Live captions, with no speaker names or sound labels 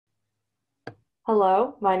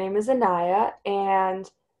Hello, my name is Anaya, and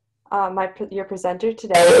your presenter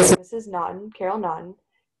today is Mrs. Naughton, Carol Naughton,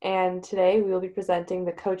 and today we will be presenting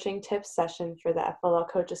the coaching tips session for the FLL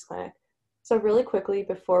Coaches Clinic. So really quickly,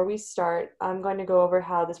 before we start, I'm going to go over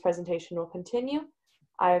how this presentation will continue.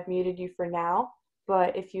 I have muted you for now,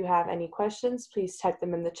 but if you have any questions, please type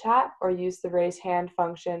them in the chat or use the raise hand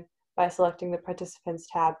function by selecting the participants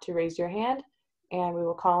tab to raise your hand, and we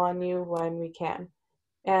will call on you when we can.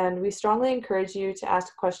 And we strongly encourage you to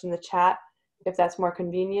ask a question in the chat if that's more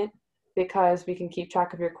convenient, because we can keep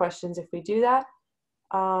track of your questions if we do that.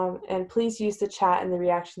 And please use the chat and the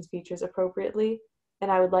reactions features appropriately.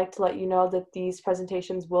 And I would like to let you know that these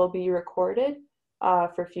presentations will be recorded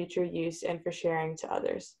for future use and for sharing to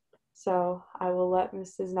others. So I will let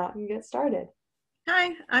Mrs. Naughton get started.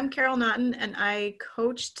 Hi, I'm Carol Naughton, and I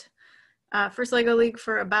coached First Lego League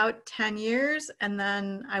for about 10 years, and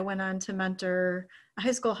then I went on to mentor a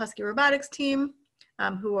high school Husky robotics team,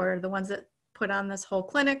 who are the ones that put on this whole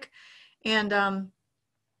clinic. And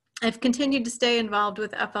I've continued to stay involved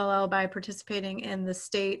with FLL by participating in the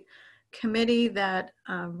state committee that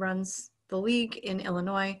runs the league in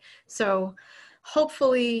Illinois. So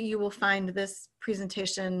hopefully you will find this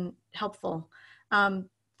presentation helpful.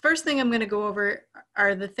 First thing I'm going to go over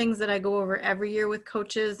are the things that I go over every year with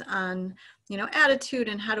coaches on, attitude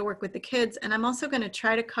and how to work with the kids. And I'm also going to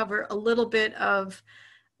try to cover a little bit of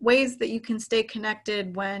ways that you can stay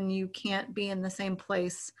connected when you can't be in the same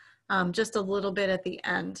place, just a little bit at the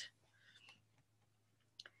end.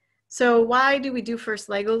 So why do we do First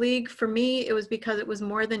Lego League? For me, it was because it was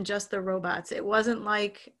more than just the robots. It wasn't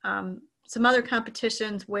like some other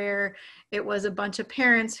competitions where it was a bunch of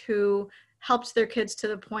parents who helped their kids to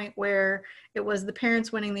the point where it was the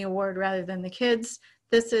parents winning the award rather than the kids.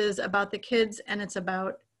 This is about the kids, and it's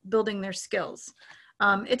about building their skills.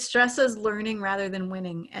 It stresses learning rather than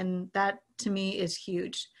winning, and that to me is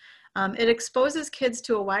huge. It exposes kids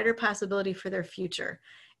to a wider possibility for their future.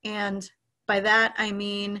 And by that, I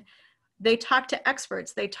mean, they talk to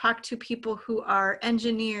experts. They talk to people who are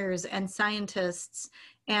engineers and scientists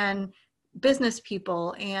and business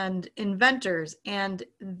people and inventors, and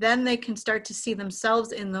then they can start to see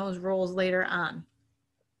themselves in those roles later on.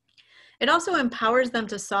 It also empowers them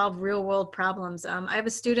to solve real world problems. I have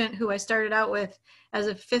a student who I started out with as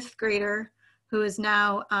a 5th grader who is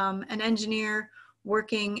now an engineer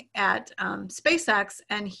working at SpaceX,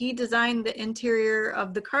 and he designed the interior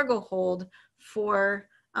of the cargo hold for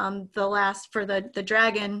the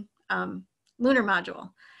Dragon lunar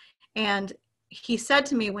module. And he said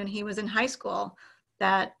to me when he was in high school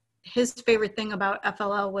that his favorite thing about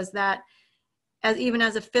FLL was that even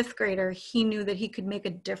as a 5th grader, he knew that he could make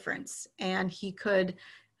a difference and he could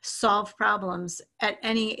solve problems at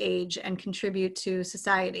any age and contribute to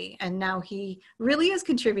society. And now he really is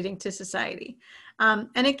contributing to society.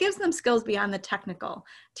 And it gives them skills beyond the technical,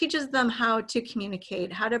 teaches them how to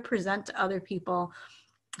communicate, how to present to other people,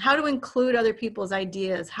 how to include other people's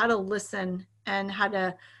ideas, how to listen, and how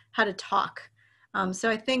to talk. So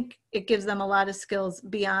I think it gives them a lot of skills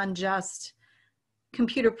beyond just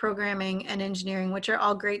computer programming and engineering, which are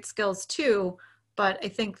all great skills too, but I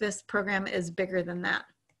think this program is bigger than that.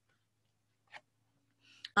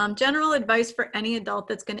 General advice for any adult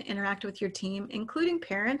that's going to interact with your team, including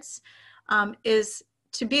parents, is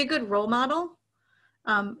to be a good role model.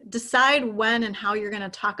 Decide when and how you're going to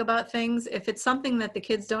talk about things. If it's something that the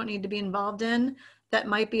kids don't need to be involved in, that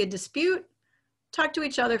might be a dispute, talk to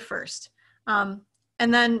each other first. And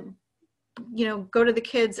then, go to the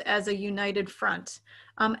kids as a united front.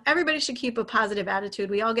 Everybody should keep a positive attitude.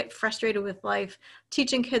 We all get frustrated with life.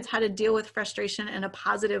 Teaching kids how to deal with frustration in a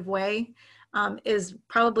positive way is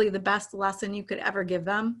probably the best lesson you could ever give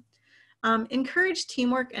them. Encourage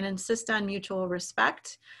teamwork and insist on mutual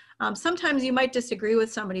respect. Sometimes you might disagree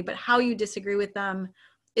with somebody, but how you disagree with them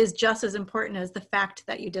is just as important as the fact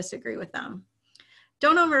that you disagree with them.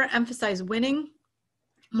 Don't overemphasize winning.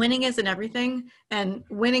 Winning isn't everything, and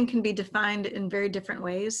winning can be defined in very different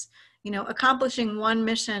ways. Accomplishing one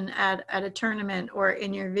mission at a tournament or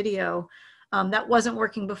in your video that wasn't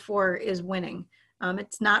working before is winning.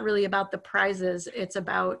 It's not really about the prizes. It's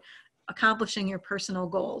about accomplishing your personal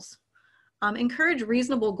goals. Encourage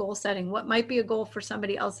reasonable goal setting. What might be a goal for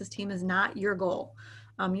somebody else's team is not your goal.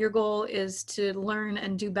 Your goal is to learn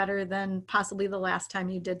and do better than possibly the last time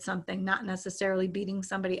you did something, not necessarily beating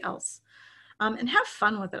somebody else. And have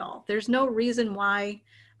fun with it all. There's no reason why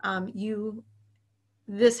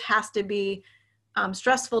this has to be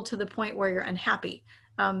stressful to the point where you're unhappy.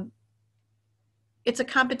 It's a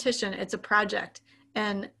competition, it's a project,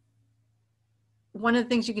 and one of the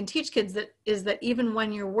things you can teach kids is that even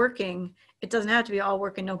when you're working, it doesn't have to be all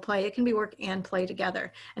work and no play. It can be work and play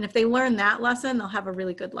together. And if they learn that lesson, they'll have a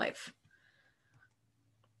really good life.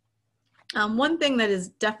 One thing that is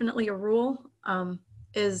definitely a rule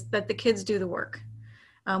is that the kids do the work.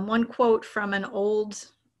 One quote from an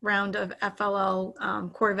old round of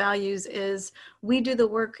FLL core values is, "We do the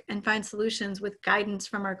work and find solutions with guidance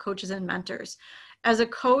from our coaches and mentors." As a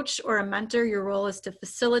coach or a mentor, your role is to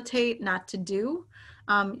facilitate, not to do.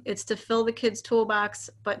 It's to fill the kids' toolbox,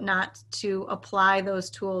 but not to apply those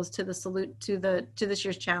tools to this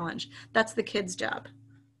year's challenge. That's the kids' job.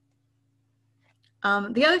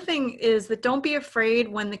 The other thing is that don't be afraid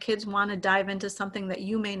when the kids want to dive into something that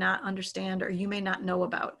you may not understand or you may not know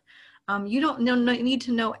about. You don't need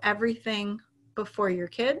to know everything before your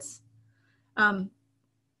kids.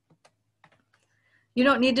 You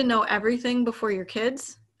don't need to know everything before your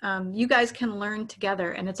kids. You guys can learn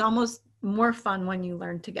together, and it's almost more fun when you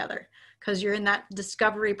learn together because you're in that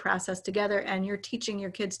discovery process together and you're teaching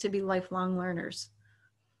your kids to be lifelong learners.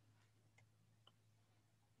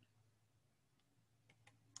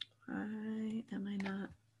 Am I not?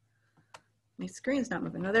 My screen's not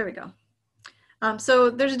moving. Oh, there we go. So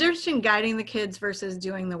there's a difference between guiding the kids versus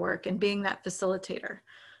doing the work and being that facilitator.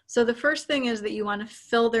 So the first thing is that you want to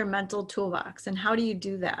fill their mental toolbox. And how do you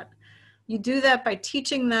do that? You do that by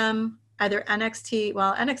teaching them either NXT,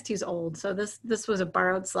 well, NXT is old, so this was a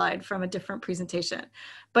borrowed slide from a different presentation.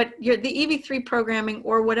 But the EV3 programming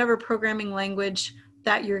or whatever programming language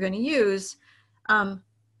that you're going to use,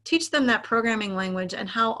 teach them that programming language and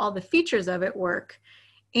how all the features of it work,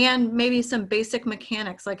 and maybe some basic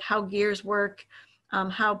mechanics like how gears work,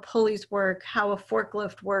 how pulleys work, how a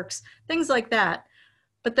forklift works, things like that.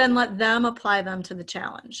 But then let them apply them to the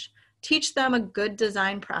challenge. Teach them a good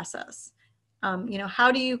design process.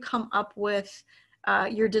 How do you come up with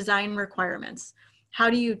your design requirements? How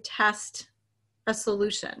do you test a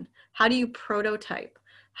solution? How do you prototype?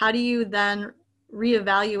 How do you then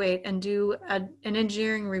reevaluate and do an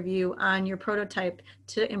engineering review on your prototype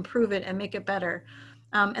to improve it and make it better?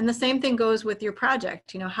 And the same thing goes with your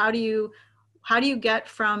project. How do you get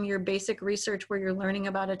from your basic research where you're learning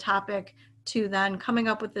about a topic to then coming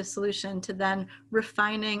up with the solution to then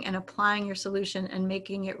refining and applying your solution and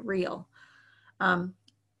making it real?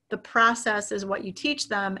 The process is what you teach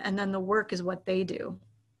them, and then the work is what they do.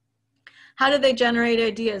 How do they generate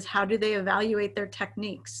ideas? How do they evaluate their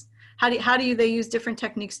techniques? How do they use different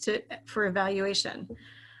techniques for evaluation?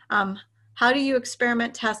 How do you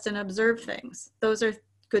experiment, test, and observe things? Those are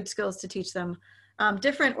good skills to teach them.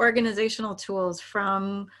 Different organizational tools,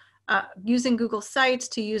 from using Google Sites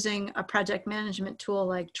to using a project management tool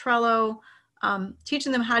like Trello,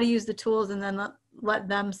 teaching them how to use the tools and then let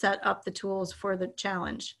them set up the tools for the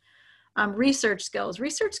challenge. Research skills.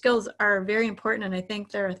 Research skills are very important, and I think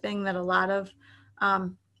they're a thing that a lot of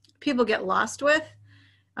people get lost with.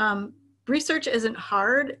 Research isn't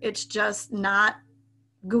hard, it's just not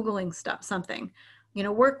Googling something.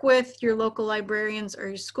 Work with your local librarians or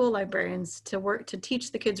your school librarians to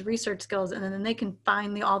teach the kids research skills, and then they can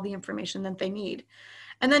find all the information that they need.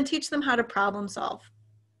 And then teach them how to problem solve.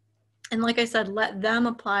 And like I said, let them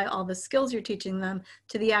apply all the skills you're teaching them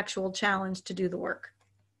to the actual challenge to do the work.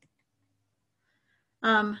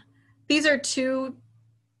 These are two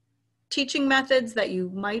teaching methods that you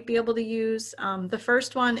might be able to use. The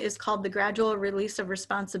first one is called the gradual release of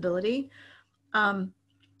responsibility.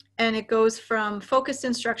 And it goes from focused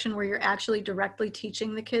instruction, where you're actually directly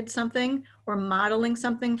teaching the kids something or modeling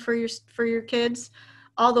something for your kids,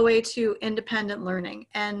 all the way to independent learning.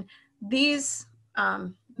 And these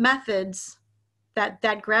methods,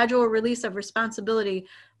 that gradual release of responsibility,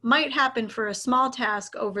 might happen for a small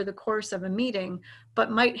task over the course of a meeting, but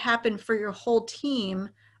might happen for your whole team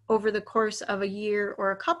over the course of a year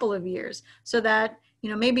or a couple of years, so that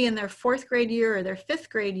maybe in their 4th grade year or their 5th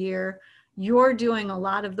grade year, you're doing a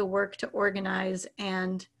lot of the work to organize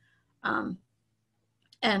and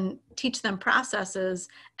teach them processes.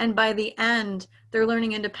 And by the end, they're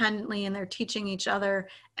learning independently and they're teaching each other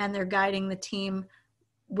and they're guiding the team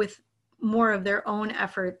with more of their own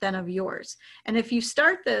effort than of yours. And if you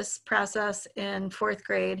start this process in 4th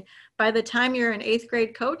grade, by the time you're an 8th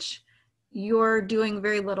grade coach, you're doing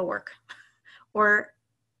very little work, or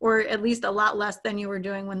at least a lot less than you were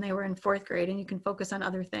doing when they were in 4th grade, and you can focus on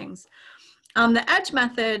other things. The EDGE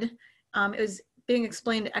method is being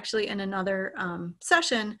explained actually in another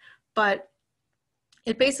session, but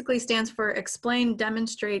it basically stands for explain,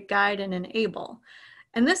 demonstrate, guide, and enable.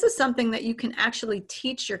 And this is something that you can actually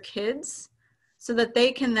teach your kids so that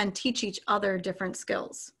they can then teach each other different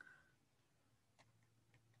skills.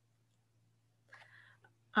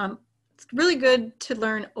 it's really good to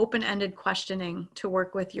learn open-ended questioning to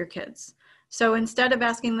work with your kids. So instead of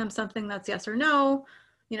asking them something that's yes or no,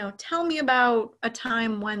 tell me about a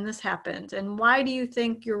time when this happened and why do you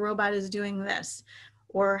think your robot is doing this?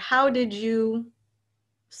 Or how did you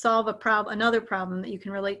solve another problem that you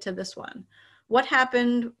can relate to this one? What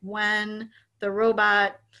happened when the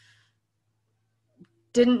robot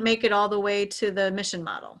didn't make it all the way to the mission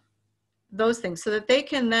model? Those things, so that they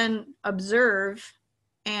can then observe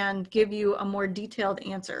and give you a more detailed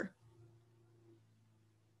answer.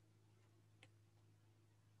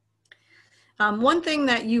 One thing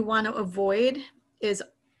that you want to avoid is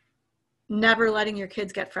never letting your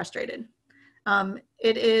kids get frustrated.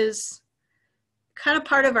 It is kind of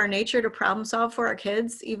part of our nature to problem solve for our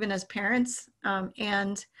kids, even as parents.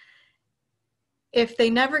 And if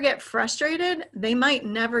they never get frustrated, they might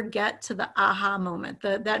never get to the aha moment,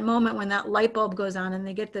 that moment when that light bulb goes on and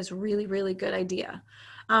they get this really, really good idea.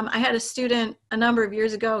 I had a student a number of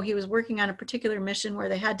years ago, he was working on a particular mission where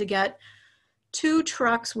they had to get 2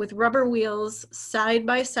 trucks with rubber wheels side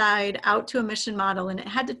by side out to a mission model, and it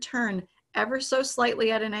had to turn ever so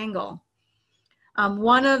slightly at an angle.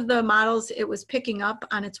 One of the models it was picking up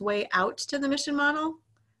on its way out to the mission model,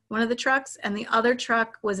 one of the trucks, and the other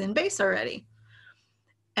truck was in base already.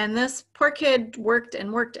 And this poor kid worked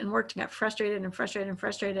and worked and worked and got frustrated and frustrated and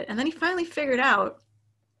frustrated. And then he finally figured out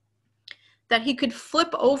that he could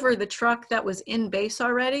flip over the truck that was in base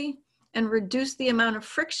already and reduce the amount of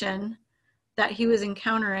friction that he was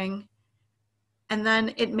encountering. And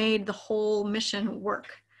then it made the whole mission work.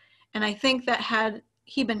 And I think that had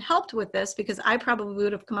he been helped with this, because I probably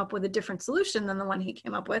would have come up with a different solution than the one he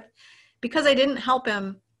came up with, because I didn't help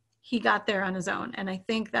him, he got there on his own. And I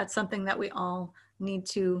think that's something that we all need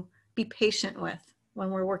to be patient with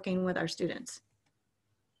when we're working with our students.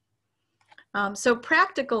 So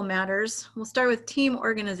practical matters, we'll start with team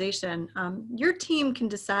organization. Your team can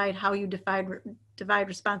decide how you divide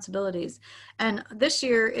responsibilities. And this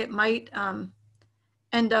year it might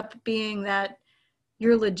end up being that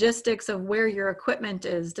your logistics of where your equipment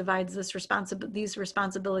is divides these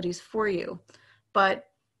responsibilities for you. But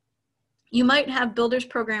you might have builders,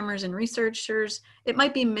 programmers, and researchers. It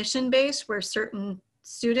might be mission-based, where certain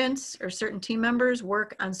students or certain team members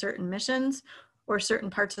work on certain missions or certain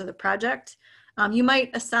parts of the project. You might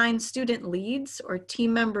assign student leads or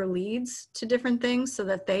team member leads to different things so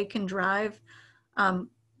that they can drive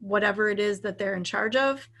whatever it is that they're in charge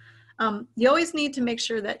of. You always need to make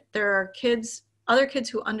sure that there are other kids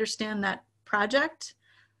who understand that project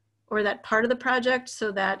or that part of the project,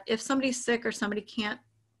 so that if somebody's sick or somebody can't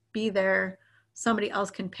be there, somebody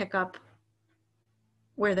else can pick up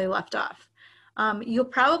where they left off. You'll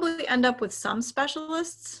probably end up with some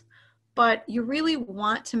specialists, but you really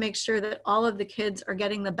want to make sure that all of the kids are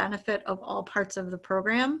getting the benefit of all parts of the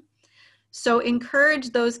program. So encourage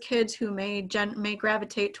those kids who may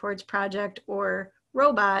gravitate towards project or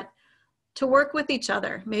robot to work with each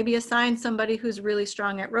other. Maybe assign somebody who's really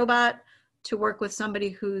strong at robot to work with somebody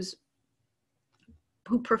who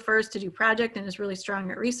prefers to do project and is really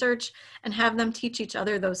strong at research, and have them teach each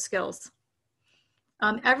other those skills.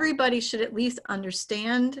 Everybody should at least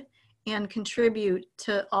understand and contribute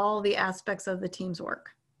to all the aspects of the team's work.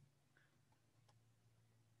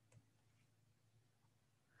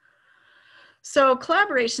 So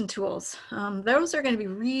collaboration tools, those are going to be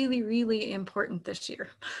really, really important this year.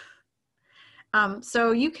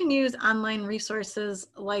 So you can use online resources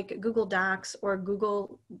like Google Docs or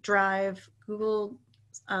Google Drive, Google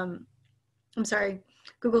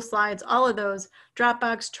Slides, all of those,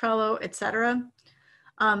 Dropbox, Trello, etc.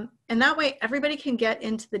 And that way everybody can get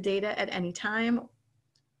into the data at any time.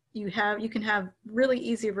 You can have really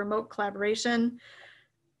easy remote collaboration.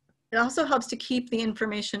 It also helps to keep the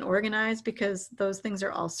information organized because those things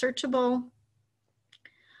are all searchable.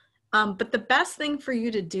 But the best thing for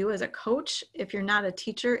you to do as a coach, if you're not a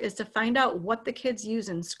teacher, is to find out what the kids use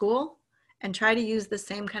in school and try to use the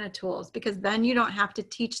same kind of tools, because then you don't have to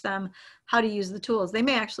teach them how to use the tools. They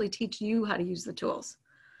may actually teach you how to use the tools.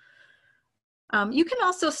 You can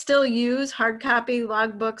also still use hard copy,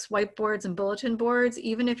 logbooks, whiteboards, and bulletin boards,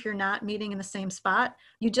 even if you're not meeting in the same spot.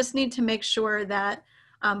 You just need to make sure that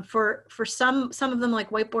for some of them, like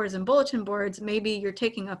whiteboards and bulletin boards, maybe you're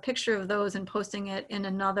taking a picture of those and posting it in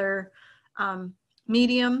another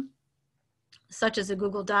medium, such as a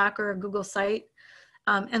Google Doc or a Google Site.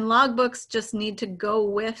 And logbooks just need to go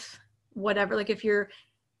with whatever, like if you're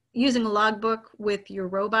using a logbook with your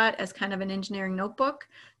robot as kind of an engineering notebook,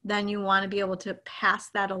 then you want to be able to pass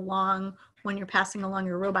that along when you're passing along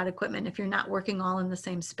your robot equipment if you're not working all in the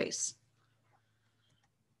same space.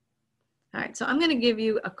 All right, so I'm going to give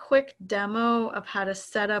you a quick demo of how to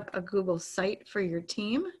set up a Google site for your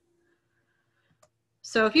team.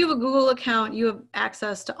 So if you have a Google account, you have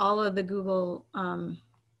access to all of the Google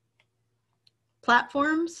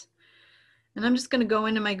platforms. And I'm just going to go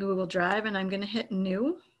into my Google Drive and I'm going to hit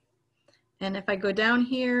New. And if I go down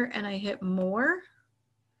here and I hit More,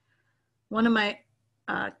 one of my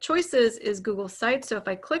choices is Google Sites. So if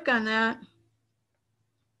I click on that,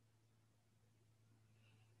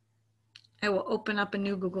 I will open up a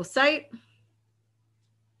new Google site.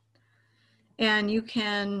 And you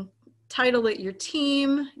can title it your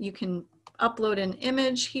team. You can upload an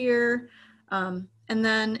image here. And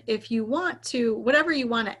then if you want to, whatever you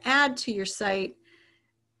want to add to your site,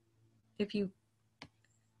 if you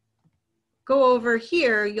go over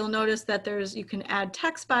here, you'll notice that you can add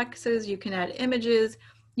text boxes, you can add images,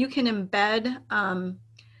 you can embed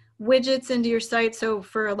widgets into your site. So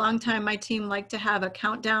for a long time, my team liked to have a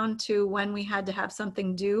countdown to when we had to have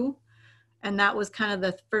something due. And that was kind of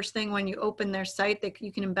the first thing when you open their site, that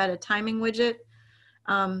you can embed a timing widget.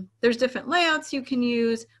 There's different layouts you can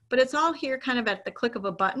use, but it's all here kind of at the click of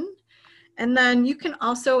a button. And then you can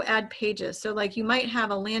also add pages. So like you might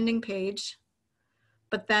have a landing page,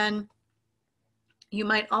 but then you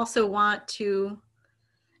might also want to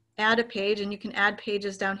add a page, and you can add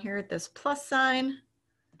pages down here at this plus sign.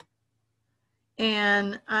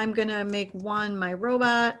 And I'm gonna make one my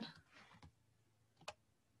robot.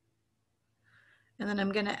 And then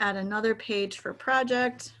I'm gonna add another page for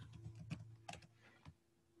project.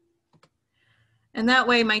 And that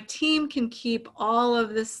way my team can keep all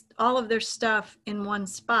of their stuff in one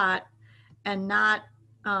spot and not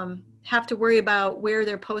have to worry about where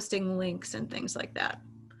they're posting links and things like that.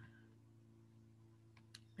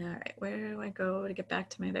 All right, where do I go to get back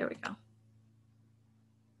to there we go.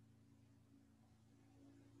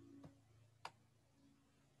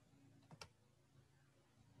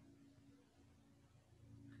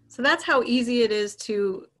 So that's how easy it is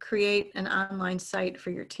to create an online site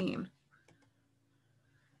for your team.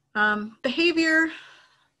 Behavior,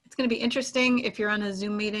 it's going to be interesting if you're on a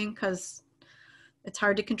Zoom meeting because it's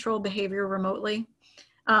hard to control behavior remotely.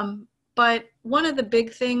 But one of the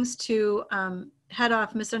big things to head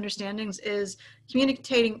off misunderstandings is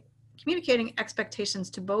communicating expectations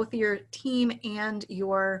to both your team and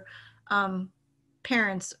your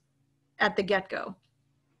parents at the get-go.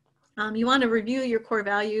 You want to review your core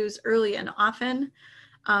values early and often.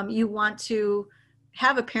 You want to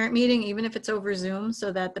have a parent meeting, even if it's over Zoom,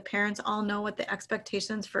 so that the parents all know what the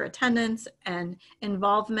expectations for attendance and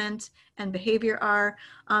involvement and behavior are.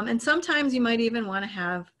 And sometimes you might even want to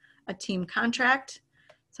have a team contract.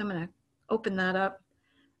 So I'm going to open that up.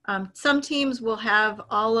 Some teams will have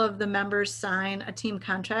all of the members sign a team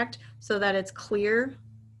contract so that it's clear.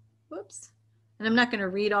 Whoops. And I'm not going to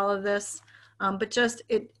read all of this, but just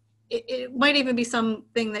it might even be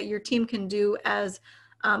something that your team can do as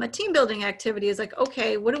a team building activity. Is like,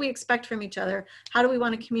 okay, what do we expect from each other? How do we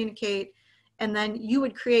want to communicate? And then you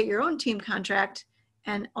would create your own team contract,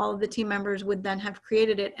 and all of the team members would then have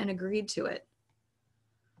created it and agreed to it.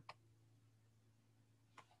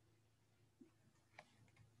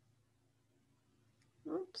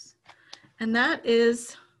 Oops. And that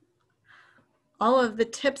is all of the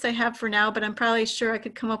tips I have for now, but I'm probably sure I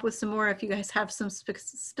could come up with some more if you guys have some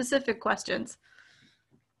specific questions.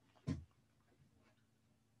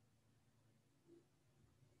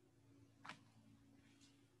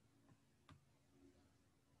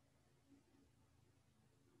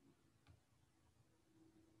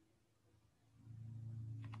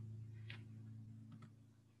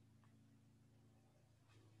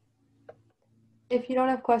 If you don't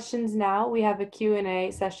have questions now, we have a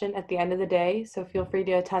Q&A session at the end of the day, so feel free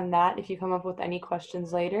to attend that if you come up with any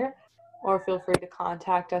questions later, or feel free to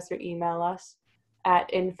contact us or email us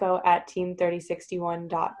at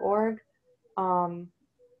info@team3061.org.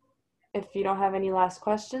 If you don't have any last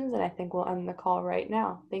questions, then I think we'll end the call right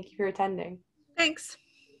now. Thank you for attending. Thanks.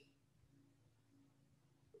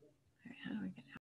 All right, how do we get